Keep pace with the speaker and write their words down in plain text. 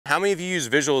How many of you use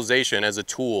visualization as a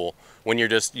tool when you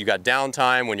got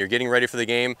downtime, when you're getting ready for the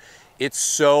game? It's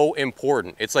so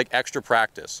important. It's like extra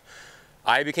practice.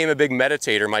 I became a big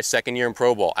meditator my second year in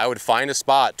Pro Bowl. I would find a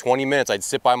spot, 20 minutes, I'd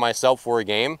sit by myself for a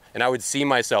game, and I would see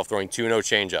myself throwing 2-0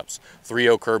 changeups,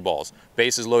 3-0 curveballs,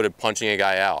 bases loaded, punching a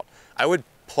guy out. I would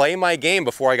play my game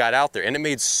before I got out there, and it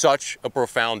made such a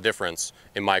profound difference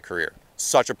in my career.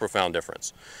 Such a profound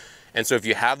difference. And so if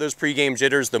you have those pregame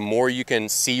jitters, the more you can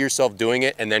see yourself doing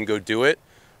it and then go do it,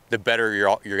 the better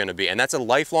you're going to be. And that's a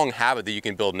lifelong habit that you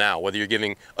can build now. Whether you're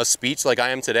giving a speech like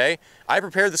I am today, I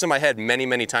prepared this in my head many,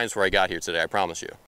 many times before I got here today, I promise you.